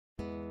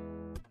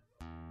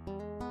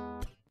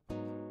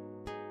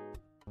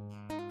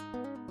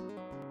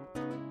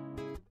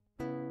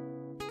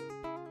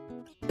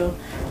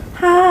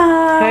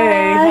Hi!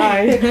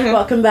 Hey, hi!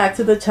 Welcome back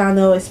to the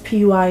channel. It's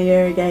PY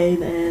here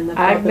again, and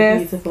I've got the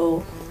Agnes.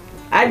 beautiful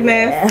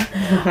Agnes!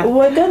 Yeah.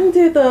 We're gonna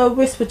do the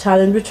whisper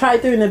challenge. We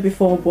tried doing it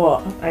before,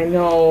 but I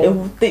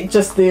know. it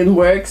just didn't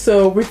work.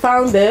 So we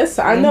found this.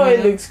 I know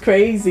it looks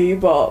crazy,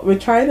 but we're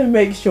trying to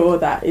make sure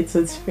that it's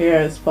as fair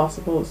as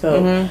possible.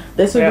 So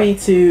this will be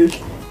to,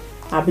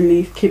 I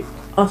believe, keep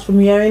us from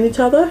hearing each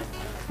other.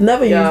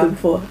 Never used it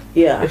before.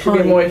 Yeah, it should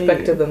be more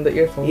effective than the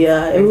earphones.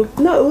 Yeah, it will.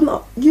 No, we're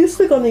not.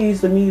 Usually gonna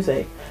use the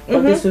music,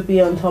 but this would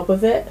be on top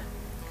of it.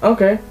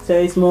 Okay. So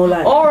it's more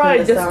like.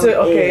 Alright, just to.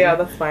 Okay, yeah,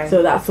 that's fine.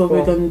 So that's what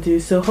we're gonna do.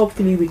 So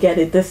hopefully we get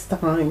it this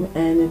time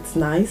and it's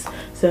nice.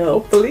 So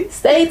hopefully.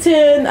 Stay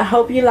tuned. I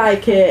hope you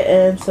like it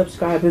and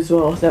subscribe as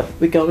well. So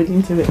we're going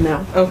into it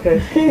now.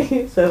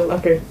 Okay. So.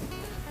 Okay.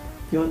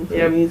 You want to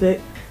play music?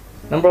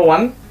 Number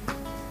 1.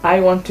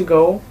 I want to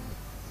go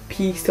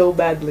pee so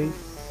badly.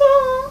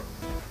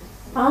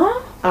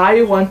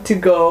 I want to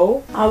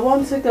go. I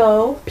want to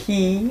go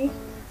pee.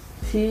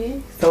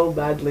 Pee. So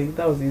badly.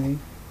 That was easy.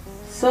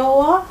 So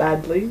what?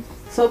 Badly.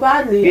 So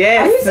badly?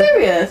 Yes. Are you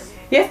serious?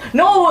 Yes.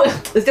 No,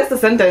 it's just a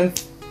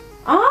sentence.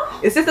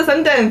 It's just a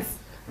sentence.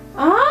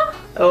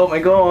 Oh my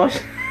gosh.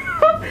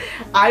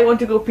 I want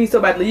to go pee so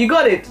badly. You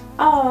got it.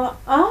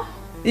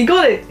 You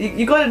got it.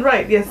 You got it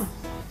right. Yes.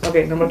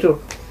 Okay, number 2.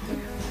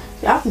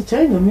 You have to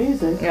change the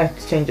music. Yeah,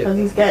 change it. Because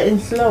it's getting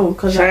slow.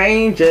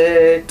 Change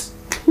it.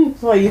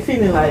 What are you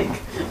feeling like?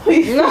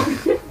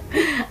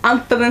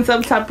 I'm feeling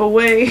some type of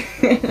way.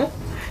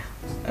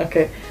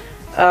 Okay.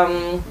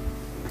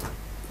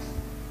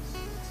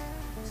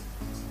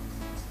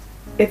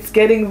 It's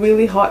getting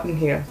really hot in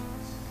here.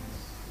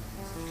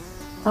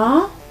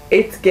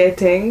 It's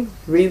getting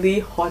really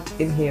hot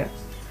in here.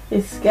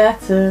 It's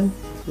getting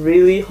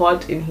really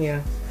hot in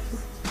here.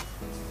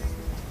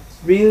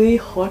 Really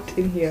hot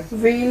in here.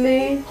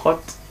 Really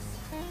hot.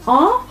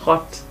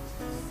 Hot.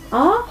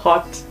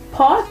 Hot. Pot.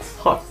 Hot.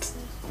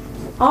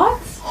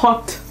 Hot.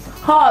 Hot.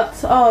 Hot.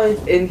 Oh,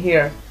 in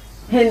here.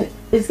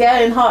 It's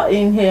getting hot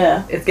in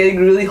here. It's getting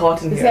really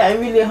hot in here. It's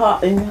getting really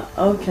hot in.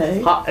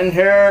 Okay. Hot in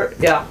here.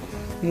 Yeah.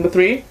 Number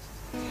 3.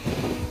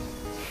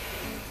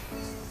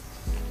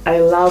 I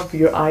love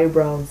your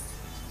eyebrows.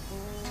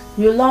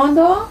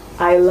 Yolanda?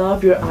 I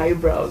love your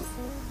eyebrows.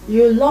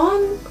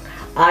 Yolanda?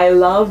 I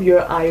love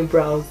your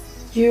eyebrows.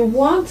 You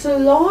want to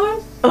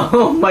learn?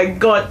 Oh my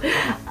god.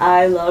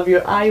 I love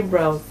your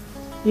eyebrows.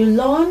 You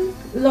learn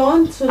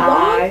to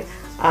learn?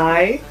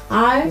 I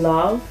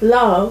love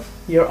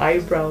your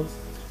eyebrows.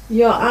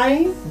 Your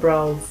eyebrows.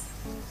 Brows.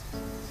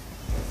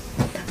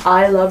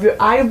 I love your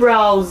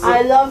eyebrows.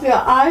 I love your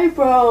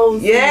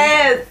eyebrows.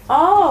 Yes.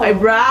 Oh.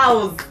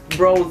 Eyebrows.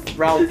 Brows.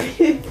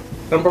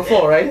 Number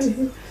 4, right?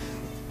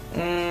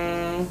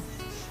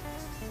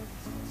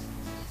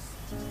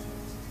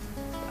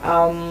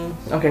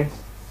 Okay.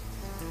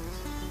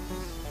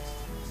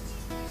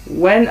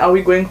 When are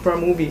we going for a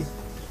movie?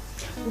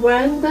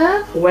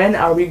 When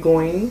are we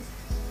going?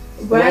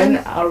 When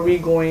are we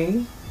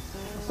going?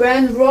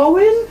 When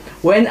growing?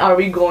 When are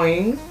we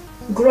going?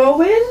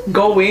 Growing?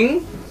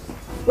 Going?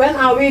 When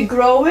are we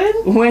growing?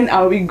 When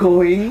are we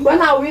going?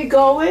 When are we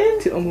going?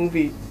 To a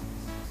movie.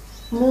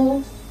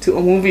 Move. To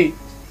a movie.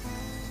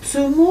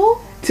 To move?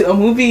 To a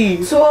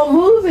movie. To a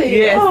movie?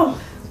 Yes.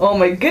 Oh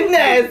my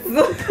goodness.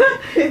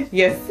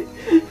 Yes.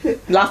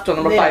 Last one,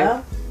 number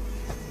 5.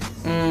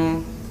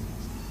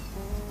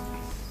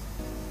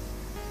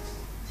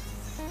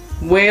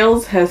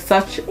 Wales has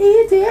such.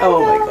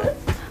 Oh my god.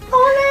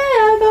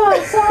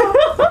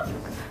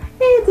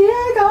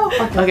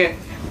 Okay.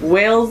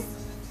 Wales.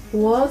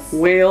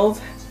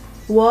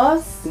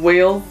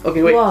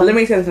 Okay, wait. Let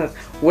me say this sentence.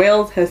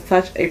 Wales has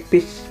such a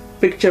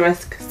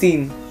picturesque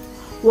scene.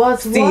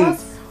 Wales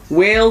has.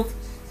 Wales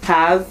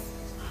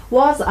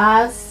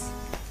has.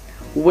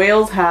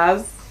 Wales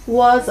has.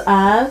 Wales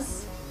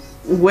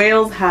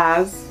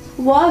has.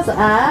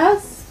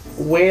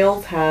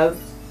 Wales has.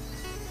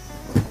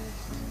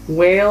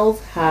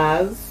 Wales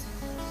eyes.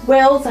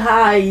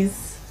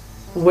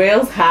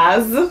 Wales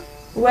has.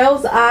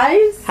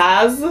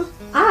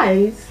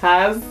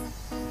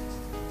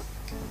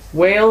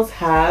 Wales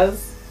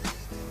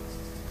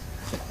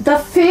the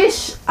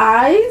fish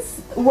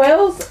eyes.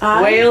 Wales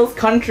eyes. Wales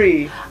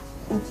country.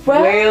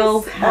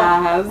 Wales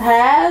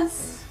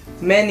has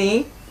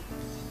many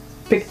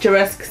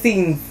picturesque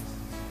scenes.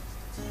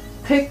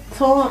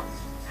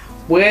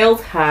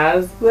 Wales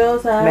has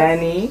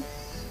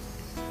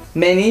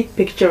many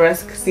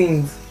picturesque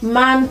scenes.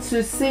 Man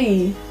to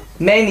see.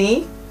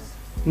 Many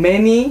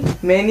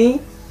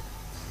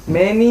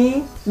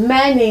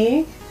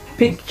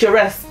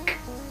picturesque.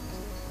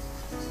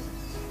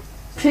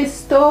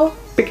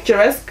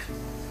 Picturesque.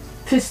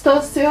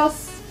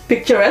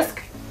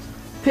 Picturesque.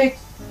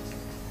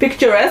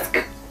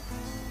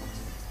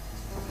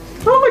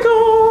 Oh my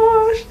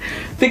gosh.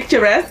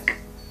 Picturesque.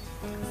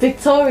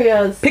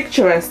 Victorious.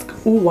 Picturesque.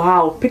 Oh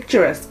wow.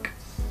 Picturesque.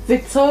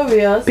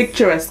 Victorious.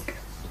 Picturesque.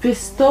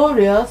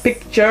 Pistorious.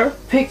 Picture.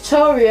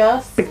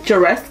 Pictorious.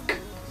 Picturesque.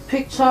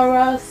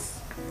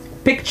 Picturesque.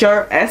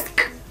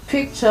 Picturesque.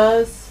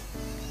 Pictures.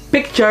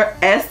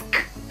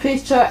 Picturesque.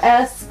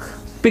 Picturesque.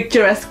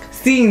 Picturesque.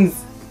 Scenes.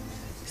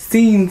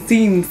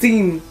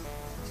 Scene.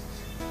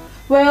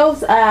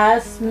 Wales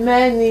has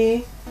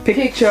many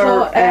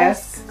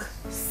picturesque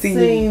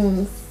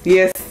scenes.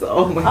 Yes.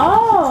 Oh my god.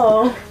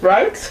 Oh.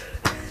 Right?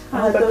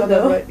 I don't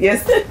know. Right?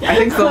 Yes, I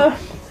think so.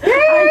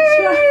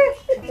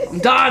 I'm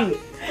done.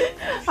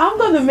 I'm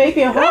gonna make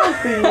it hard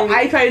for you.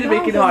 I tried to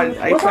make it hard.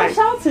 I was tried. I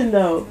shouting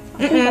though?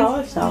 I think I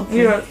was shouting.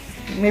 You're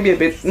maybe a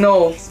bit.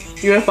 No,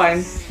 you're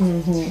fine.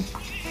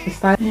 It's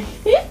time.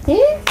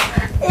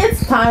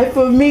 It's time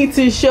for me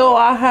to show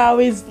her how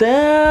it's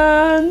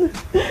done.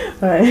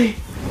 Alright.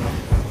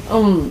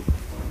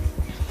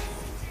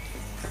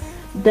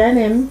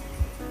 Denim.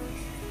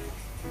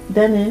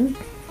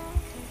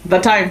 The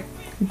time.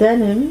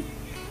 Denim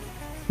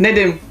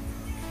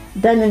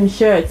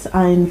shirts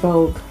are in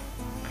vogue.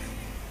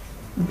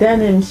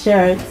 Denim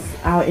shirts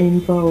are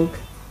in vogue.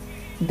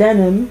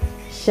 Denim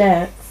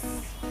shirts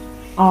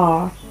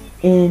are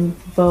in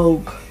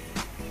vogue.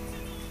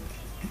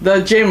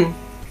 The gym.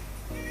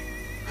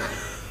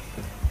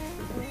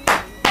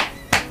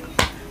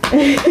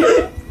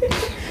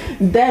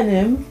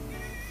 Denim.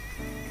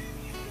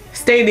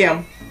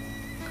 Stadium.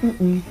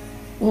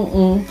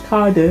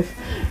 Cardiff.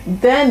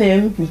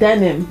 Denim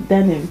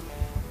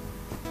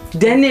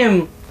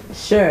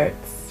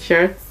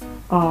shirts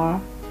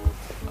are.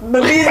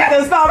 The music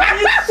can stop.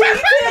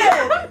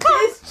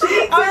 She's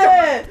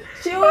cheating.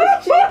 She was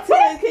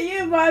cheating. Can you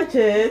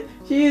imagine?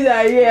 She's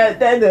like, yeah,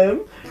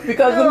 denim,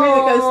 because the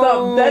music can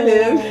stop.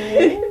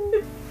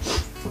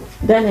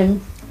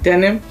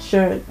 Denim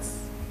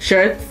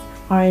shirts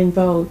are in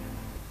vogue.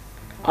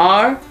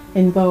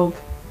 In vogue.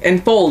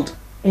 Enfold.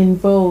 In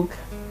vogue.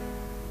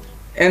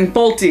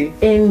 Enfolty.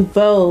 In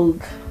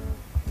vogue.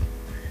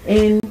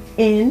 In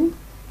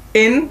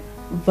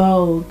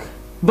vogue.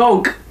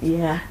 Vogue.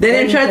 Yeah.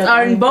 Denim shirts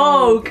are in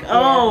vogue.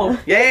 Oh,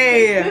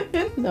 yeah.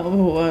 Number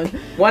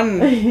one.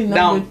 Down.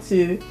 Number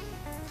two.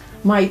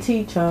 My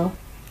teacher.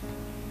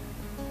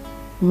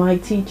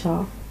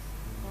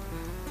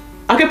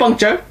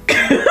 Acupuncture.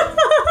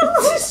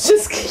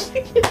 Just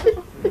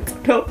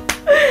No.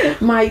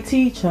 My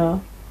teacher.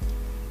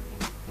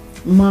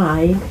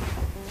 My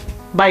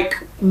Bike.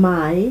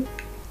 My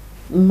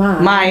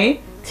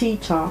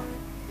teacher.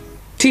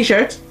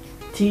 T-shirt.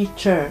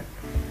 Teacher.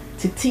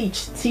 To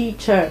teach.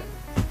 Teacher.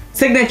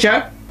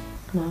 Signature.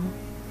 No.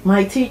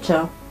 My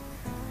teacher.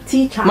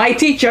 My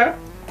teacher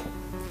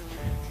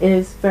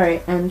is very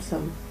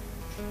handsome.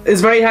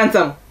 is very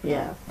handsome.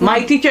 Yeah.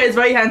 My teacher is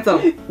very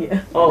handsome.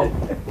 Yeah. Oh.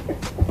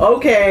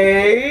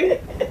 Okay.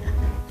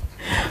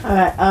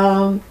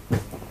 Alright,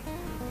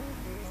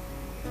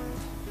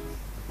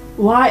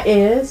 why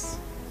is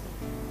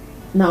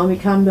Naomi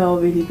Campbell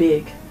really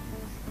big?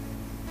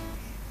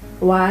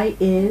 Why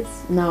is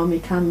Naomi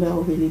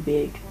Campbell really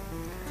big?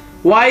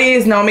 Why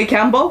is Naomi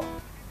Campbell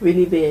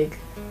really big?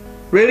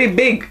 Really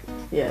big?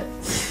 Yeah.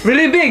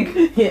 Really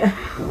big? Yeah.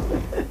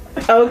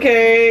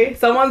 Okay.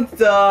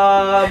 Someone's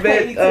a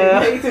bit.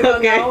 Hating on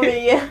Okay.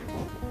 Naomi, yeah.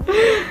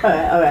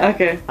 Alright.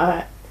 Okay.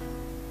 Alright.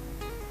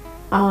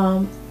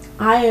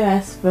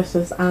 iOS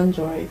versus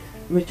Android.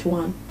 Which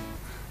one?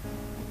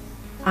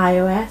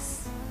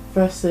 iOS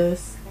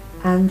versus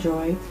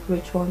Android.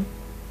 Which one?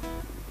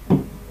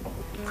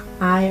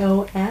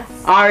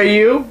 iOS. Are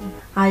you?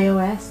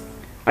 iOS.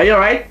 Are you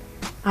alright?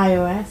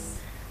 iOS.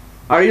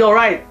 Are you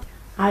alright?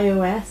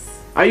 iOS.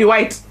 Are you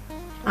white?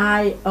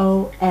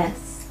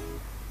 iOS.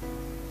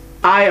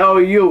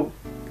 IOU.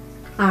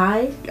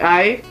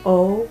 iOS.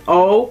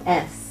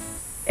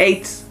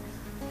 8.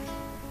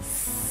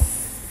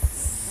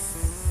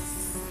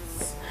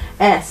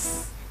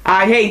 S.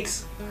 I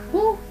hate.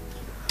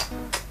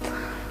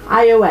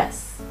 iOS.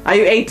 Are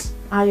you 8?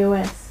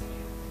 iOS.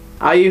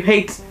 Are you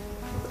hate?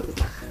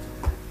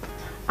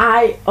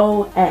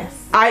 iOS.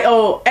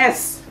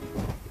 iOS.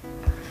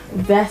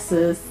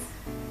 Versus.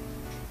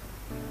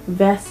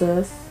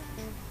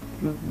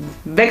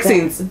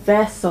 Vaccines.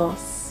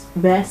 Versus.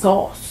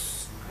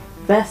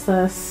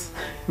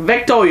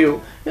 Vector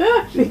you.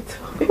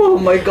 Oh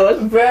my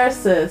god.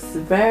 Versus.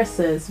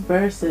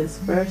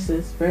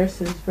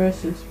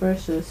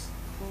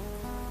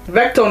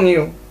 Vector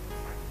you.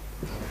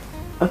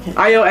 Okay.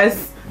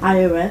 iOS.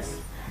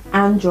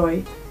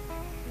 Android.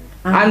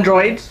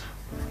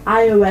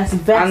 iOS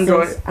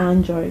versus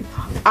Android.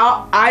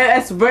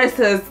 iOS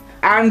versus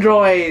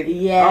Android.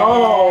 Yeah.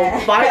 Oh,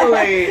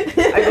 finally.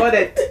 I got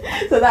it.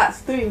 So that's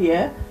 3,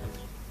 yeah?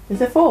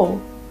 Is it 4?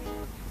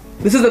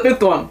 This is the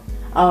 5th one.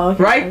 Oh,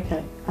 okay. Right?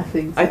 Okay. I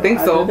think so. I think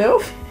so. don't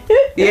know.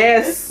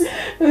 Yes.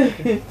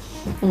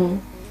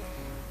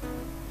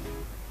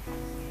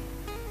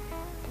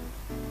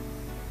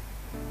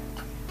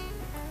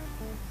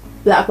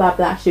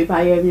 Black sheep,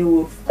 I hear the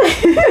wolf.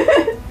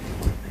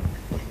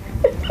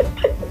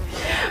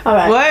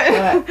 Alright. What?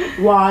 Alright.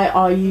 Why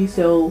are you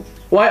so?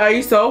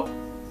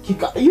 You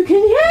can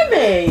hear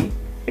me.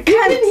 I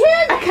can't. You can hear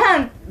me. I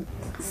can't.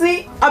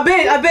 See? A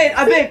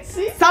bit.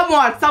 See?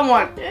 Somewhat.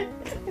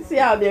 See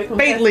how they're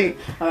Faintly.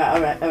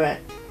 Alright.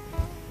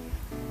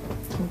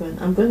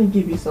 I'm gonna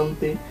give you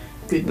something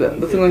good.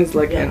 The thing is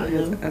like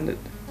ended.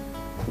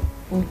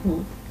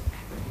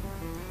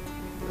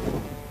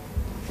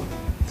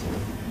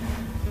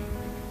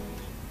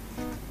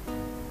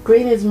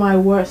 Green is my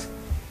worst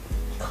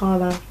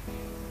color.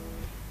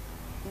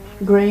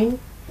 Green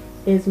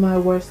is my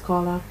worst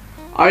color.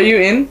 Are you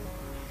in?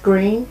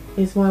 Green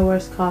is my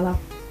worst color.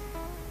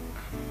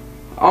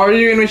 Are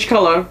you in which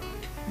color?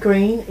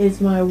 Green is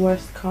my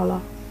worst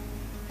color.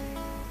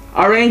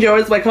 Arrange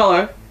yours by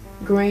color.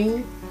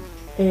 Green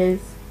is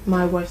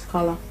my worst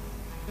color.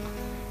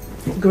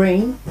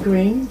 Green,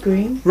 green,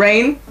 green.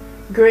 Rain.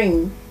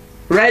 Green.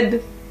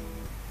 Red.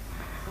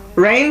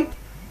 Rain.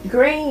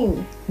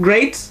 Green.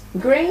 Great.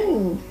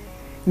 Green.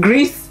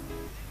 Grease.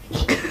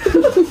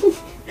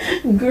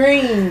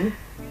 Green.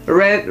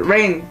 Red.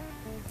 Rain.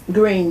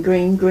 Green,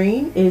 green,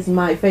 green is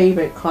my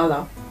favorite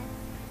color.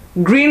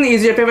 Green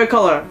is your favorite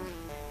color.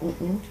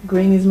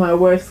 Green is my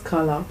worst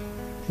color.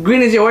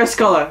 Green is your worst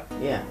color.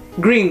 Yeah.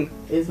 Green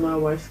is my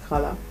worst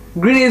color.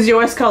 Green is your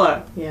worst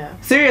color. Yeah.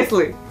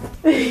 Seriously.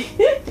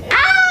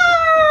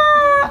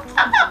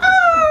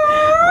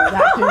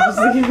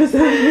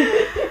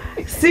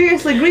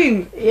 Seriously,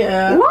 green.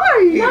 Yeah.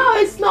 Why? No,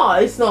 it's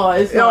not. It's not.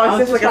 It's not. I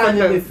was just trying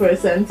to look for a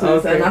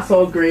sentence, and I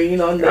saw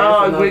green on there.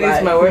 Oh, green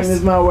is my worst. Green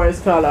is my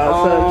worst color.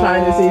 So I'm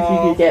trying to see if you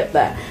could get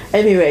that.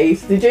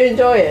 Anyways, did you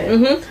enjoy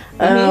it?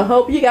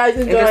 Hope you guys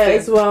enjoy it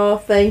as well.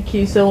 Thank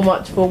you so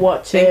much for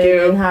watching. Thank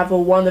you. And have a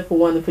wonderful,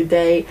 wonderful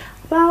day.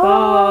 Bye.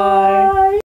 Bye.